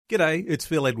G'day, it's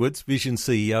Phil Edwards, Vision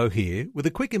CEO here, with a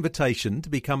quick invitation to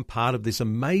become part of this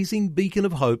amazing beacon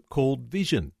of hope called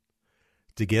Vision.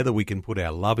 Together we can put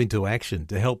our love into action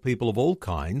to help people of all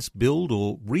kinds build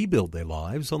or rebuild their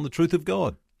lives on the truth of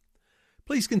God.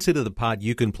 Please consider the part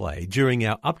you can play during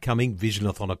our upcoming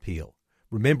Visionathon appeal,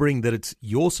 remembering that it's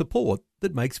your support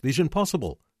that makes Vision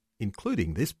possible,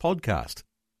 including this podcast.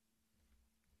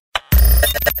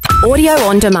 Audio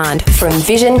on demand from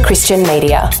Vision Christian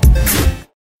Media.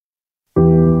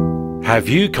 Have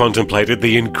you contemplated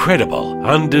the incredible,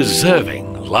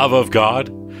 undeserving love of God?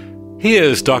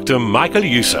 Here's Dr. Michael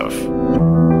Youssef.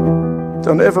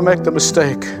 Don't ever make the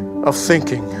mistake of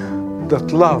thinking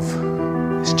that love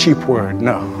is a cheap word.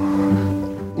 No.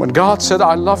 When God said,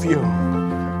 I love you,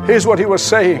 here's what he was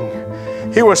saying.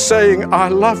 He was saying, I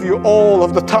love you all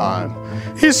of the time.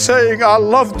 He's saying, I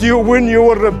loved you when you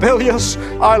were rebellious.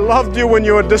 I loved you when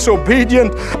you were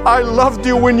disobedient. I loved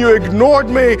you when you ignored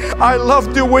me. I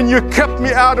loved you when you kept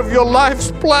me out of your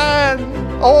life's plan.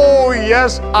 Oh,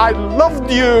 yes, I loved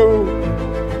you,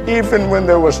 even when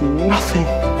there was nothing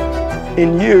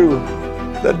in you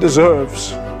that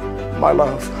deserves my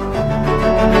love.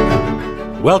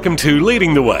 Welcome to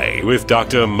Leading the Way with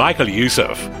Dr. Michael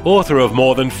Youssef, author of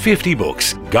more than 50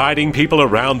 books, guiding people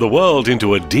around the world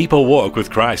into a deeper walk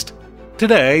with Christ.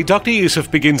 Today, Dr.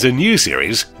 Youssef begins a new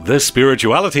series, The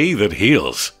Spirituality That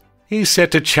Heals. He's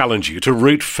set to challenge you to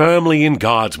root firmly in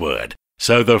God's Word,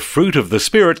 so the fruit of the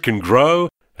Spirit can grow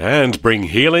and bring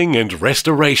healing and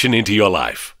restoration into your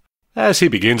life. As he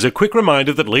begins, a quick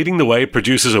reminder that Leading the Way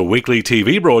produces a weekly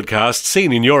TV broadcast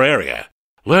seen in your area.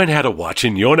 Learn how to watch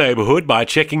in your neighbourhood by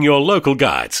checking your local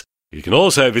guides. You can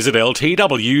also visit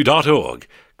ltw.org.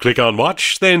 Click on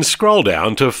Watch, then scroll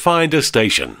down to find a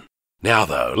station. Now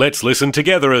though, let's listen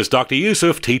together as Dr.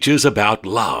 Youssef teaches about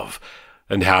love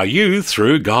and how you,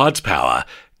 through God's power,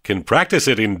 can practice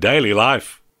it in daily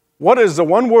life. What is the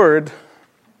one word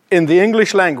in the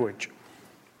English language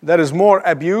that is more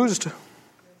abused,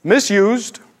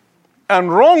 misused,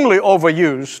 and wrongly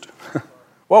overused?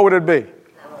 What would it be?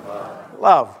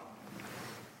 Love.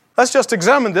 Let's just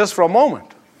examine this for a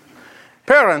moment.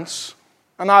 Parents,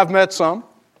 and I've met some,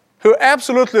 who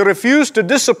absolutely refuse to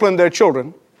discipline their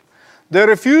children. They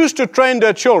refuse to train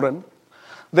their children.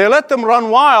 They let them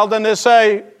run wild and they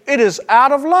say, it is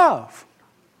out of love.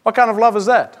 What kind of love is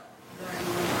that?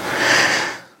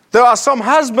 There are some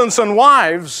husbands and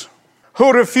wives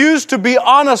who refuse to be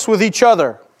honest with each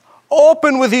other,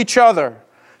 open with each other,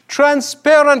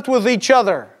 transparent with each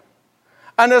other.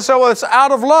 And they say, well, it's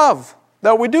out of love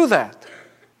that we do that.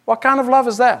 What kind of love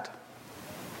is that?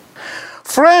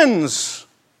 Friends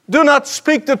do not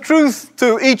speak the truth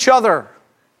to each other.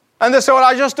 And they say, well,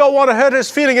 I just don't want to hurt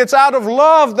his feeling. It's out of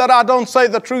love that I don't say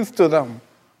the truth to them.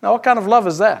 Now, what kind of love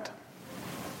is that?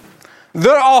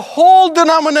 There are whole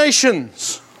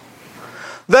denominations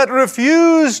that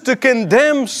refuse to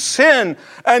condemn sin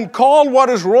and call what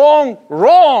is wrong,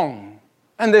 wrong.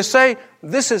 And they say,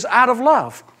 this is out of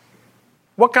love.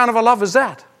 What kind of a love is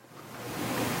that?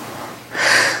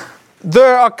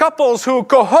 There are couples who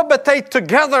cohabitate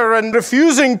together and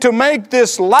refusing to make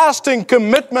this lasting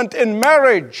commitment in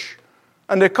marriage.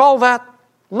 And they call that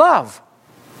love.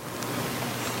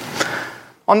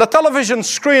 On the television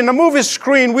screen, the movie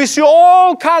screen, we see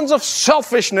all kinds of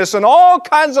selfishness and all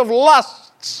kinds of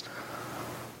lusts.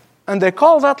 And they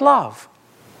call that love.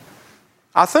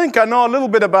 I think I know a little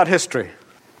bit about history.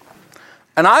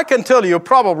 And I can tell you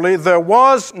probably there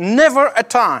was never a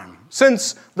time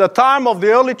since the time of the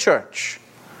early church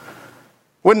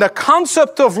when the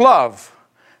concept of love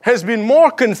has been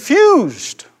more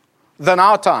confused than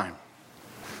our time.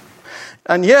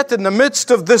 And yet in the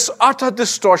midst of this utter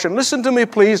distortion, listen to me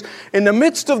please, in the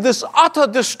midst of this utter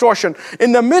distortion,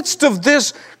 in the midst of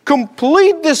this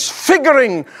complete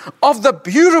disfiguring of the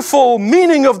beautiful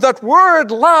meaning of that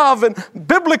word love in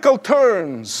biblical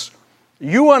terms,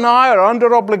 you and I are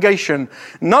under obligation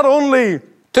not only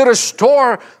to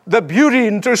restore the beauty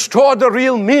and to restore the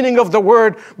real meaning of the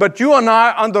word, but you and I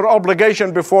are under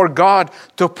obligation before God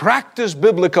to practice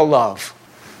biblical love.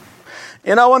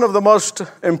 You know, one of the most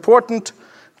important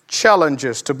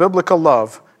challenges to biblical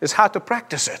love is how to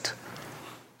practice it.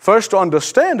 First to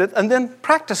understand it and then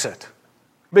practice it.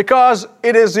 Because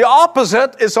it is the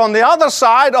opposite, it's on the other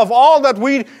side of all that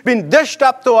we've been dished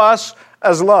up to us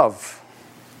as love.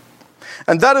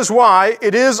 And that is why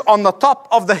it is on the top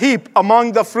of the heap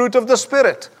among the fruit of the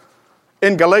Spirit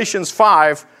in Galatians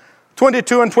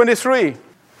 5:22 and 23.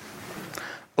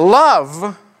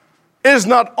 Love is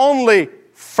not only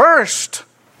first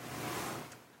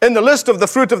in the list of the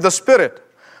fruit of the Spirit,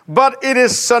 but it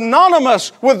is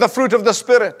synonymous with the fruit of the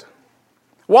Spirit.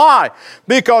 Why?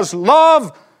 Because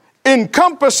love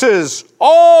encompasses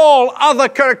all other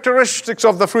characteristics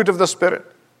of the fruit of the Spirit.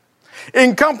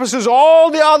 Encompasses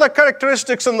all the other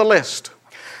characteristics in the list.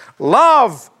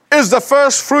 Love is the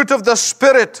first fruit of the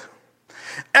Spirit.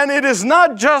 And it is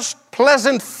not just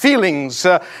pleasant feelings.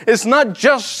 It's not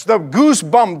just the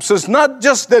goosebumps. It's not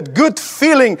just that good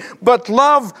feeling. But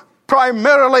love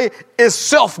primarily is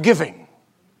self-giving.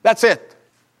 That's it.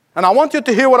 And I want you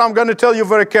to hear what I'm going to tell you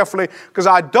very carefully, because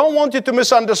I don't want you to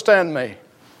misunderstand me.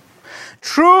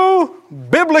 True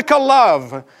biblical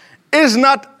love is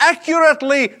not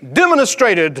accurately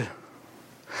demonstrated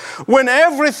when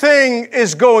everything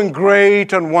is going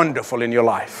great and wonderful in your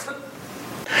life.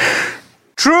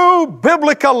 True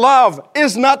biblical love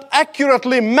is not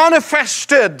accurately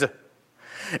manifested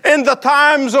in the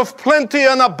times of plenty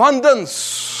and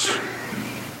abundance.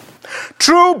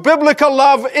 True biblical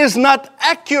love is not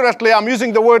accurately, I'm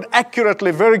using the word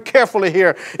accurately very carefully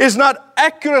here, is not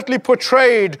accurately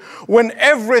portrayed when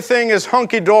everything is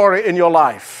hunky-dory in your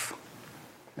life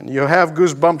and you have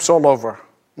goosebumps all over.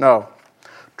 No.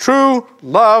 True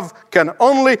love can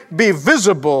only be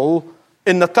visible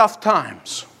in the tough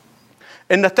times,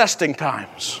 in the testing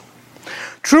times.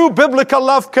 True biblical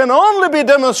love can only be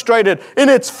demonstrated in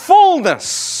its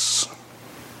fullness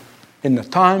in the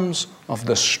times of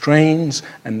the strains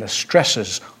and the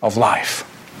stresses of life.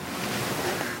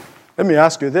 Let me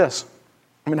ask you this.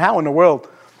 How in the world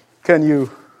can you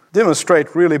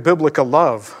demonstrate really biblical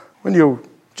love when you're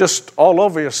just all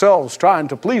over yourselves trying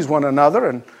to please one another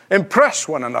and impress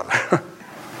one another?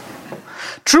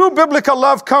 True biblical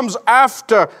love comes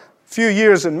after a few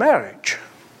years in marriage.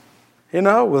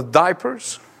 With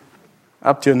diapers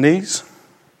up to your knees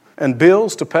and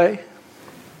bills to pay,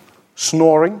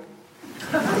 snoring,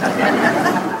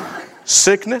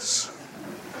 sickness,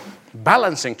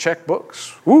 balancing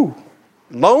checkbooks,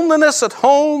 loneliness at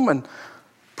home and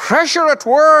pressure at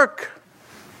work.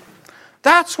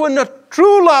 That's when the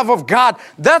true love of God,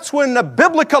 that's when the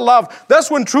biblical love, that's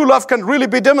when true love can really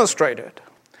be demonstrated.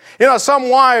 Some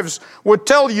wives would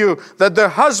tell you that their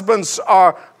husbands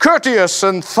are courteous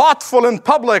and thoughtful in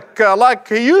public like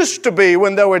he used to be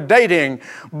when they were dating,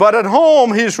 but at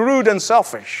home he's rude and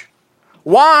selfish.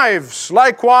 Wives,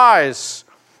 likewise,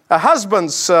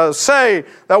 husbands say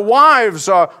that wives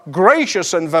are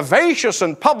gracious and vivacious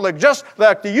in public just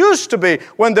like they used to be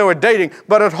when they were dating,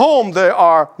 but at home they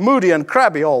are moody and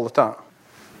crabby all the time.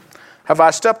 Have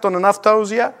I stepped on enough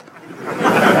toes yet?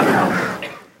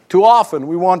 Too often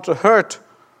we want to hurt.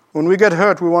 When we get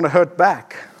hurt, we want to hurt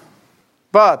back.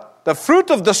 But the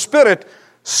fruit of the Spirit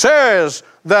says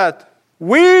that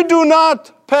we do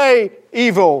not pay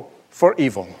evil for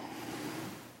evil.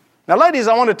 Now, ladies,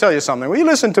 I want to tell you something. Will you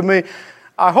listen to me?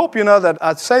 I hope you know that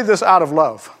I say this out of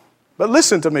love. But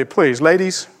listen to me, please,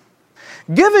 ladies.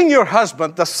 Giving your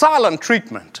husband the silent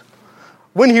treatment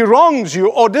when he wrongs you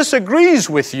or disagrees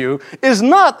with you is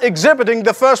not exhibiting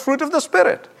the first fruit of the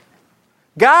Spirit.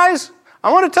 Guys,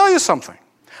 I want to tell you something.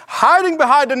 Hiding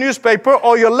behind the newspaper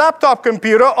or your laptop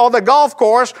computer or the golf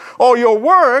course or your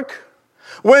work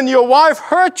when your wife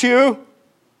hurt you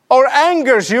or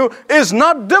angers you is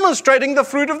not demonstrating the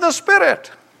fruit of the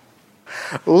Spirit.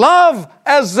 Love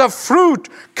as the fruit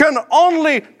can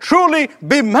only truly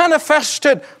be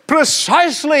manifested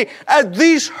precisely at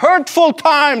these hurtful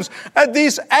times, at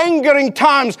these angering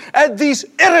times, at these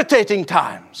irritating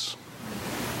times.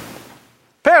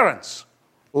 Parents,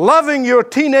 loving your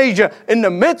teenager in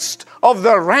the midst of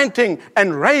the ranting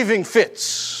and raving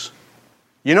fits,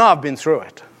 I've been through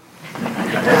it,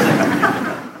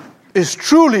 is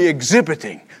truly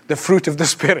exhibiting the fruit of the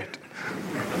Spirit.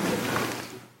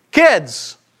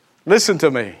 Kids, listen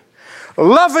to me.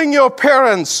 Loving your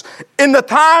parents in the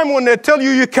time when they tell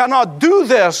you cannot do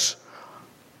this,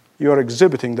 you're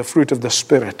exhibiting the fruit of the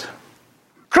Spirit.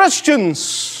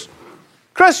 Christians,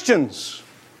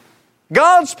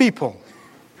 God's people,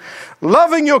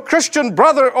 loving your Christian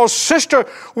brother or sister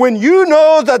when you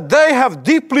know that they have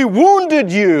deeply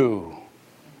wounded you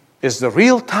is the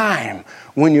real time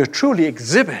when you truly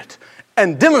exhibit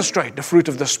and demonstrate the fruit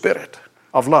of the Spirit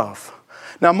of love.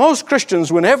 Now, most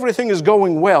Christians, when everything is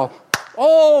going well,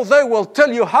 they will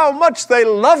tell you how much they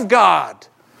love God.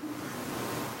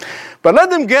 But let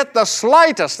them get the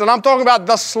slightest, and I'm talking about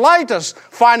the slightest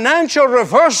financial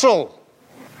reversal.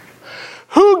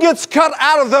 Who gets cut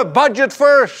out of the budget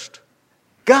first?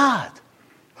 God,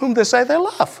 whom they say they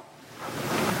love.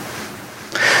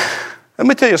 Let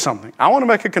me tell you something. I want to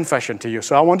make a confession to you,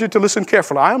 so I want you to listen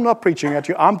carefully. I am not preaching at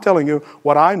you. I'm telling you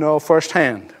what I know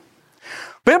firsthand.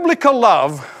 Biblical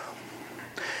love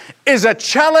is a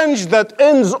challenge that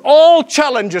ends all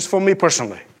challenges for me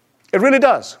personally. It really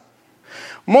does.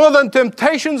 more than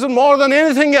temptations and more than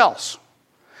anything else.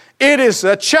 It is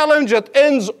a challenge that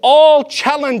ends all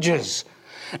challenges.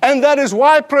 And that is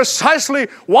why precisely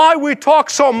why we talk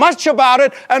so much about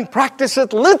it and practice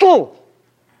it little.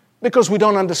 Because we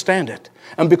don't understand it.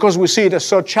 And because we see it as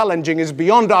so challenging, it's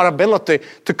beyond our ability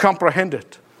to comprehend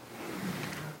it.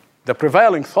 The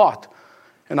prevailing thought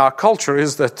in our culture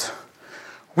is that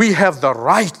we have the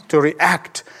right to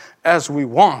react as we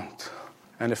want.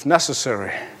 And if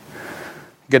necessary,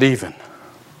 get even.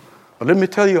 But let me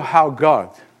tell you how God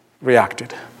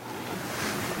reacted.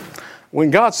 When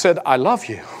God said, I love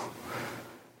you,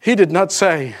 He did not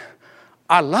say,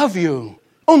 I love you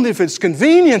only if it's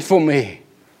convenient for me.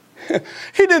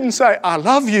 He didn't say, I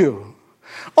love you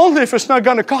only if it's not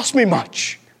going to cost me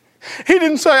much. He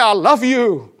didn't say, I love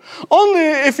you only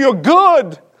if you're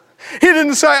good. He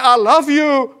didn't say, I love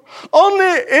you only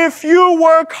if you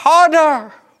work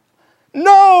harder.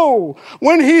 No,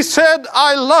 when He said,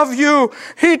 I love you,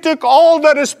 He took all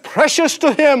that is precious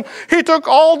to Him. He took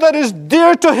all that is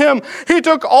dear to Him. He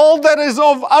took all that is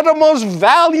of uttermost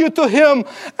value to Him.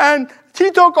 And He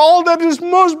took all that is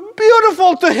most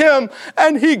beautiful to Him.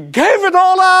 And He gave it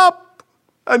all up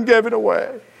and gave it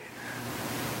away.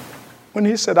 When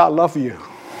He said, I love you,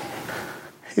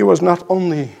 He was not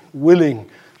only willing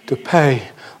to pay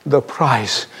the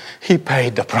price, He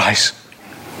paid the price.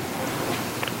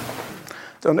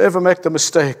 Don't ever make the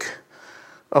mistake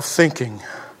of thinking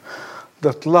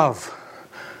that love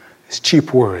is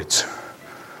cheap words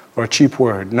or a cheap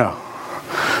word. No.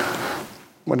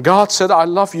 When God said, I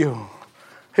love you,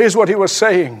 here's what He was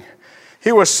saying.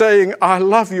 He was saying, I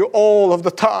love you all of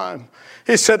the time.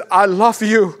 He said, I love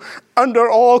you under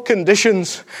all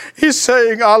conditions. He's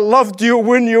saying, I loved you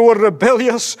when you were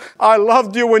rebellious. I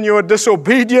loved you when you were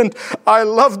disobedient. I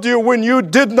loved you when you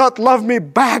did not love me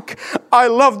back. I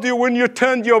loved you when you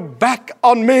turned your back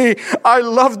on me. I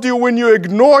loved you when you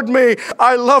ignored me.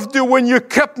 I loved you when you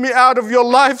kept me out of your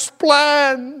life's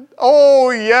plan.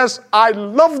 Oh, yes, I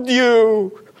loved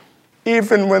you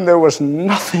even when there was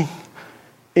nothing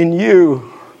in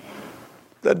you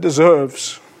that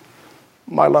deserves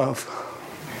my love.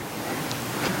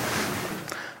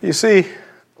 You see,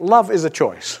 love is a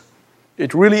choice.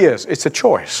 It really is. It's a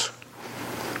choice.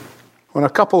 When a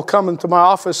couple come into my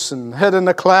office and head in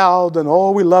a cloud and,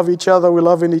 oh, we love each other, we're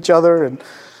loving each other, and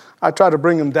I try to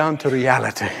bring them down to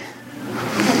reality.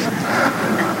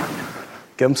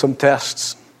 Give them some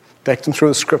tests, take them through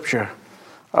the Scripture.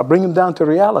 I bring them down to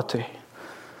reality.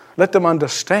 Let them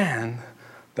understand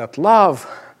that love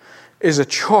is a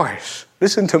choice.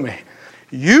 Listen to me.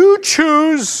 You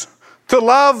choose to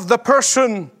love the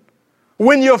person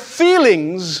when your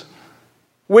feelings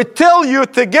would tell you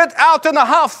to get out in a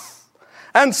huff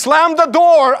and slam the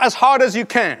door as hard as you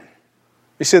can.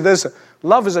 You see,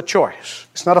 love is a choice.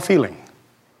 It's not a feeling.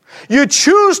 You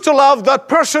choose to love that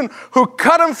person who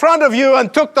cut in front of you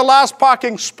and took the last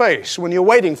parking space when you're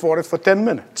waiting for it for 10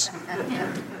 minutes.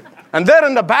 And then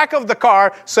in the back of the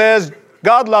car says,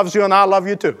 God loves you and I love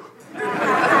you too.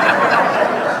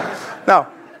 Now,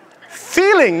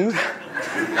 feelings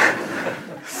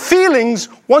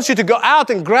wants you to go out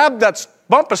and grab that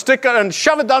bumper sticker and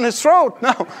shove it down his throat.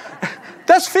 No,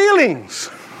 that's feelings.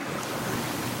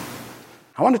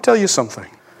 I want to tell you something.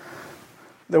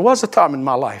 There was a time in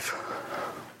my life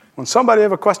when somebody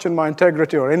ever questioned my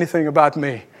integrity or anything about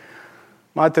me,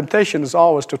 my temptation is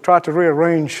always to try to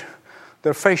rearrange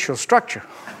their facial structure.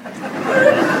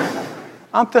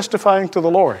 I'm testifying to the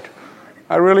Lord.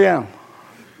 I really am.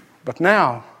 But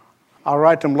now, I'll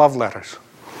write them love letters.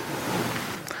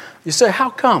 You say, how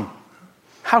come?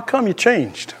 How come you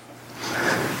changed?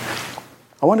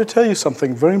 I want to tell you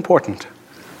something very important.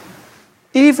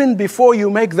 Even before you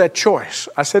make that choice,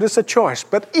 I said it's a choice,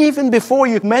 but even before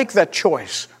you make that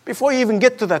choice, before you even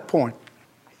get to that point,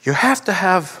 you have to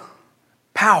have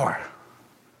power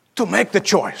to make the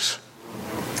choice.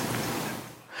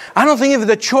 I don't think even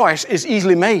the choice is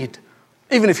easily made,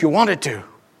 even if you wanted to.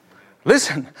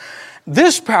 Listen,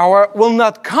 this power will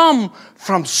not come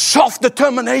from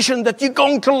self-determination that you're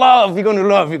going to love, you're going to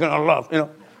love, you're going to love. You know,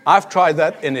 I've tried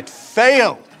that and it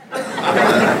failed.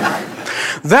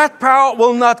 That power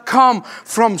will not come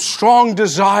from strong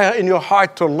desire in your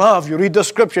heart to love. You read the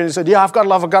Scripture and you said, yeah, I've got to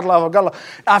love, I've got to love, I've got to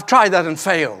love. I've tried that and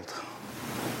failed.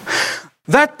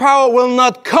 That power will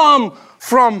not come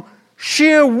from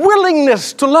sheer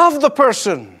willingness to love the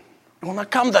person. It will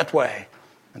not come that way.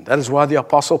 And that is why the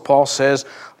Apostle Paul says,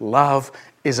 love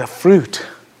is a fruit.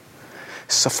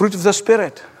 It's a fruit of the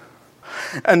Spirit.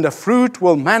 And the fruit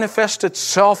will manifest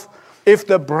itself if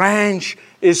the branch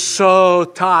is so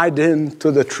tied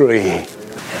into the tree.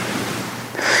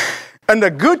 And a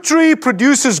good tree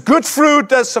produces good fruit.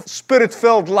 That's a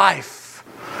Spirit-filled life.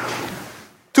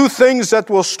 Two things that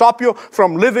will stop you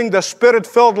from living the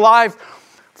Spirit-filled life.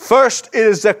 First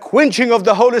is the quenching of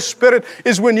the Holy Spirit,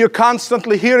 is when you're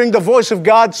constantly hearing the voice of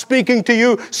God speaking to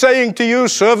you, saying to you,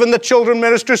 serve in the children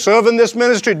ministry, serve in this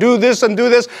ministry, do this and do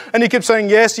this. And you keep saying,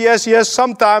 yes, yes, yes,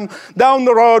 sometime down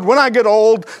the road, when I get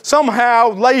old,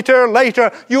 somehow,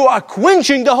 later, you are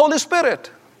quenching the Holy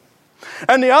Spirit.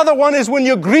 And the other one is when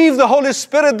you grieve the Holy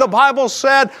Spirit. The Bible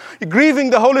said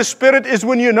grieving the Holy Spirit is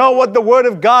when you know what the Word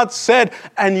of God said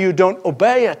and you don't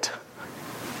obey it.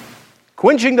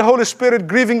 Quenching the Holy Spirit,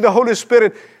 grieving the Holy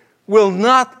Spirit will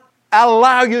not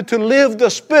allow you to live the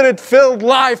Spirit-filled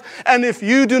life. And if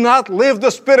you do not live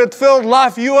the Spirit-filled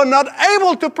life, you are not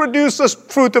able to produce the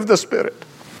fruit of the Spirit.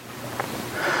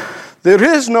 There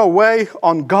is no way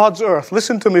on God's earth,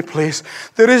 listen to me please,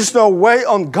 there is no way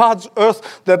on God's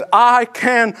earth that I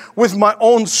can, with my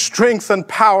own strength and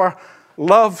power,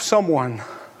 love someone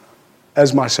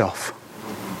as myself.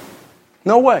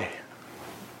 No way.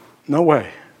 No way.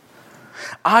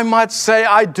 I might say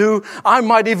I do. I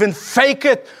might even fake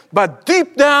it. But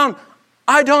deep down,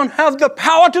 I don't have the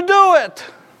power to do it.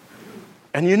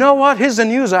 And you know what? Here's the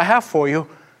news I have for you.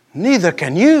 Neither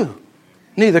can you.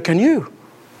 Neither can you.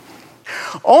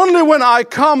 Only when I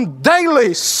come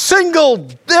daily,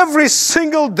 every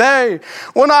single day,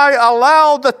 when I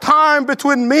allow the time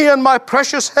between me and my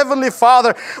precious Heavenly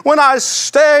Father, when I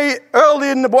stay early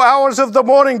in the hours of the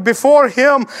morning before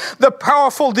Him, the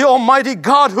powerful, the Almighty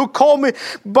God who called me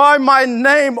by my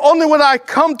name, only when I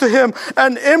come to Him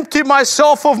and empty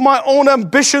myself of my own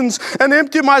ambitions, and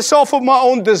empty myself of my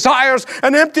own desires,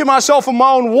 and empty myself of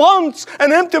my own wants,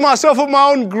 and empty myself of my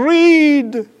own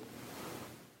greed.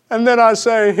 And then I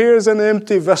say, here's an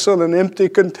empty vessel, an empty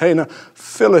container.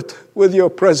 Fill it with your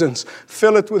presence.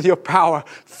 Fill it with your power.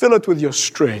 Fill it with your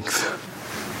strength.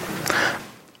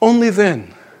 Only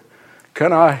then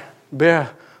can I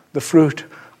bear the fruit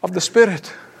of the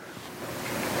Spirit.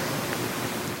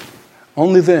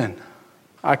 Only then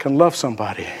I can love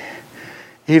somebody,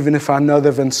 even if I know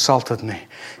they've insulted me,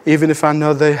 even if I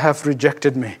know they have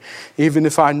rejected me, even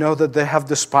if I know that they have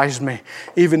despised me,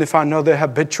 even if I know they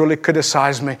habitually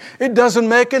criticize me. It doesn't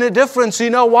make any difference.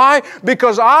 You know why?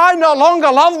 Because I no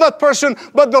longer love that person,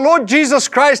 but the Lord Jesus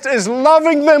Christ is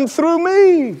loving them through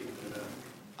me.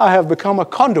 I have become a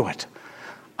conduit.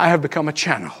 I have become a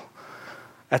channel.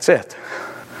 That's it.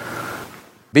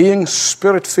 Being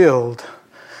Spirit-filled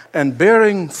and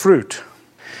bearing fruit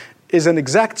is an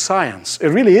exact science. It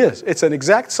really is. It's an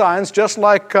exact science, just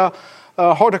like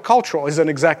horticultural is an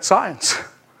exact science.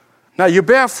 Now, you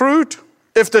bear fruit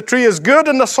if the tree is good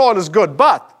and the soil is good,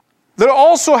 but there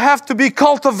also have to be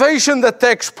cultivation that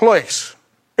takes place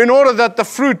in order that the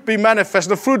fruit be manifest,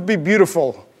 the fruit be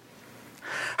beautiful.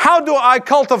 How do I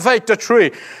cultivate the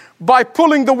tree? By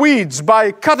pulling the weeds,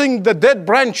 by cutting the dead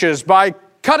branches, by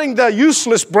cutting the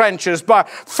useless branches, by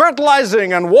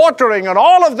fertilizing and watering, and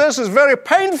all of this is very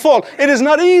painful. It is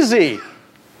not easy,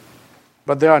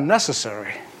 but they are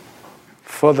necessary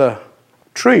for the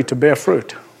tree to bear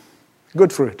fruit,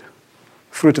 good fruit,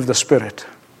 fruit of the Spirit.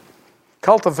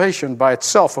 Cultivation by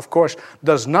itself, of course,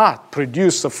 does not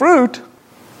produce the fruit.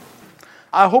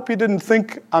 I hope you didn't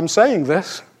think I'm saying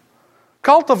this.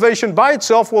 Cultivation by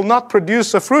itself will not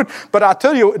produce the fruit, but I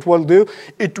tell you it will do.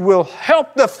 It will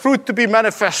help the fruit to be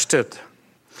manifested.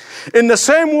 In the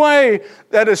same way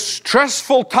that is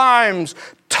stressful times,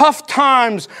 tough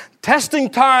times,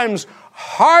 testing times,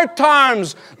 hard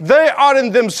times, they are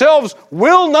in themselves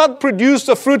will not produce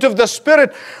the fruit of the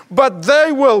Spirit, but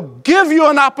they will give you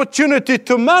an opportunity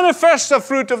to manifest the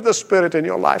fruit of the Spirit in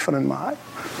your life and in mine.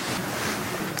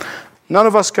 None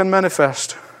of us can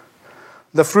manifest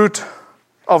the fruit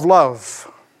of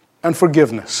love and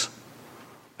forgiveness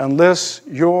unless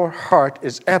your heart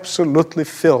is absolutely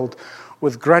filled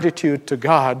with gratitude to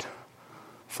God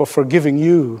for forgiving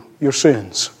you your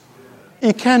sins.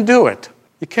 You can't do it.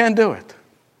 You can't do it.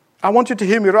 I want you to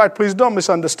hear me right. Please don't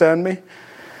misunderstand me.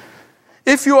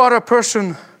 If you are a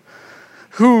person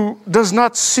who does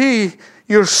not see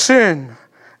your sin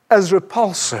as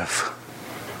repulsive,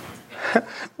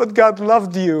 but God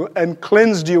loved you and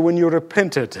cleansed you when you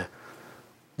repented,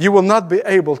 you will not be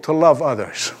able to love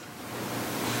others.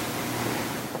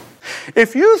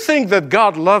 If you think that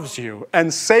God loves you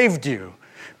and saved you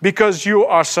because you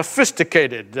are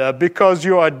sophisticated, because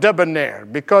you are debonair,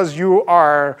 because you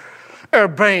are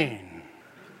urbane,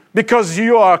 because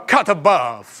you are cut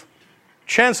above,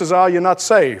 chances are you're not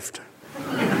saved.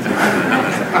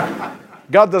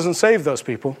 God doesn't save those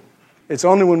people. It's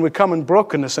only when we come in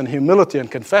brokenness and humility and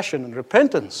confession and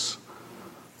repentance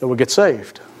that we get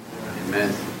saved.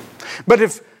 Amen. But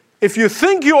if you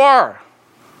think you are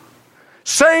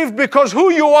saved because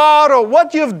who you are or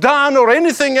what you've done or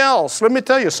anything else, let me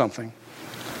tell you something.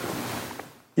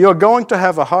 You're going to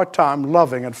have a hard time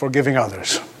loving and forgiving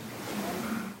others.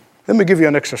 Let me give you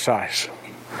an exercise.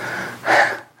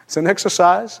 It's an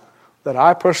exercise that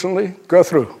I personally go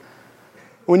through.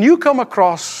 When you come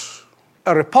across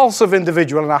a repulsive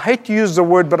individual, and I hate to use the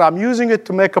word, but I'm using it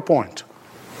to make a point.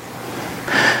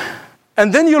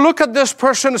 And then you look at this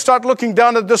person and start looking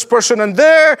down at this person, and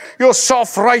there your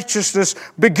self-righteousness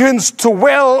begins to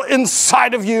well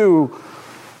inside of you.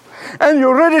 And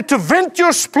you're ready to vent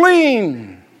your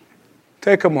spleen.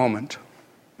 Take a moment,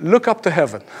 look up to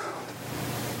heaven,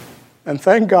 and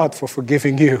thank God for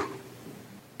forgiving you,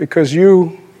 because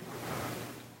you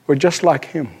were just like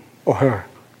him or her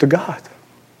to God,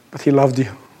 but he loved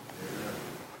you.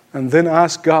 And then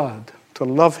ask God to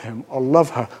love him or love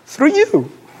her through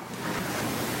you.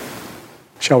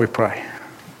 Shall we pray?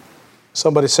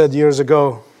 Somebody said years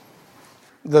ago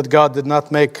that God did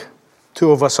not make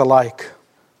two of us alike.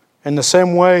 In the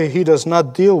same way, he does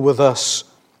not deal with us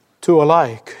two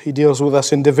alike. He deals with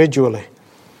us individually.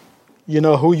 You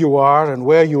know who you are and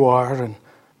where you are, and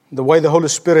the way the Holy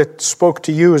Spirit spoke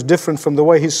to you is different from the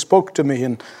way he spoke to me,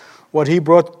 and what he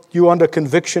brought you under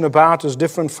conviction about is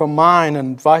different from mine,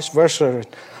 and vice versa.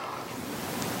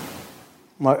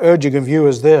 My urging of you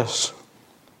is this: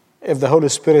 if the Holy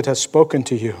Spirit has spoken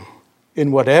to you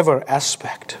in whatever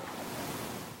aspect,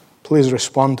 please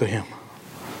respond to him.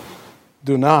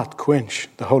 Do not quench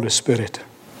the Holy Spirit.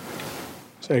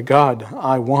 Say, God,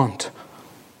 I want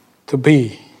to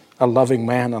be a loving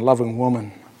man, a loving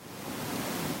woman.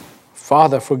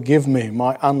 Father, forgive me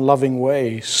my unloving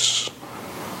ways.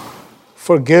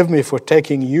 Forgive me for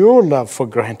taking your love for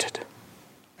granted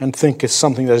and think it's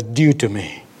something that's due to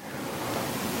me.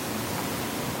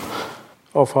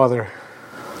 Oh, Father,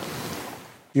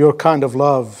 your kind of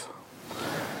love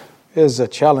is a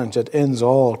challenge that ends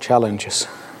all challenges.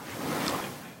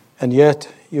 And yet,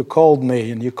 you called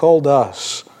me and you called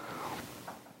us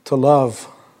to love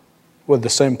with the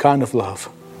same kind of love.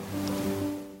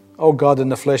 Oh God, in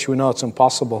the flesh we know it's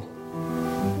impossible.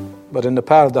 But in the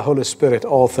power of the Holy Spirit,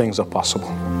 all things are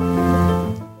possible.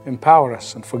 Empower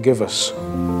us and forgive us.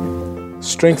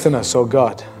 Strengthen us, oh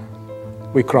God,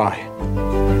 we cry.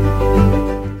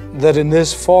 That in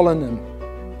this fallen and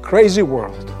crazy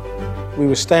world, we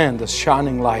will stand as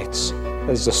shining lights,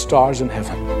 as the stars in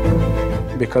heaven,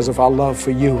 because of our love for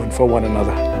you and for one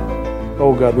another.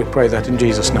 Oh God, we pray that in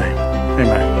Jesus' name.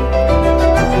 Amen.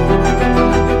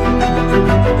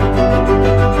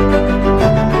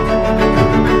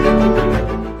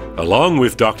 Along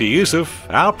with Dr. Youssef,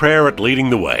 our prayer at Leading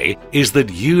the Way is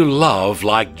that you love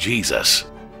like Jesus.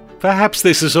 Perhaps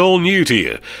this is all new to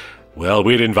you. Well,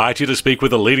 we'd invite you to speak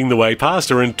with a Leading the Way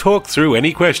pastor and talk through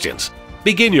any questions.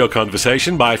 Begin your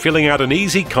conversation by filling out an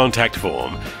easy contact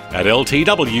form at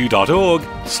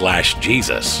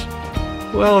ltw.org/Jesus.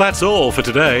 Well, that's all for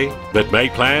today, but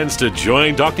make plans to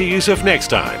join Dr. Youssef next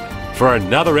time for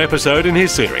another episode in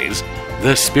his series,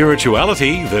 The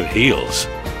Spirituality That Heals,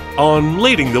 on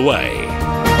Leading the Way.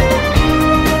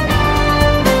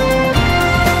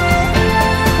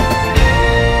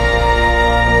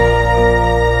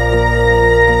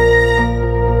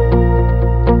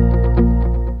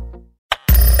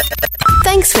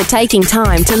 Thanks for taking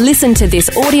time to listen to this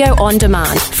audio on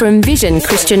demand from Vision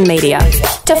Christian Media.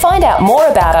 To find out more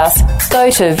about us, go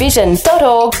to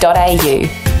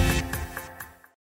vision.org.au.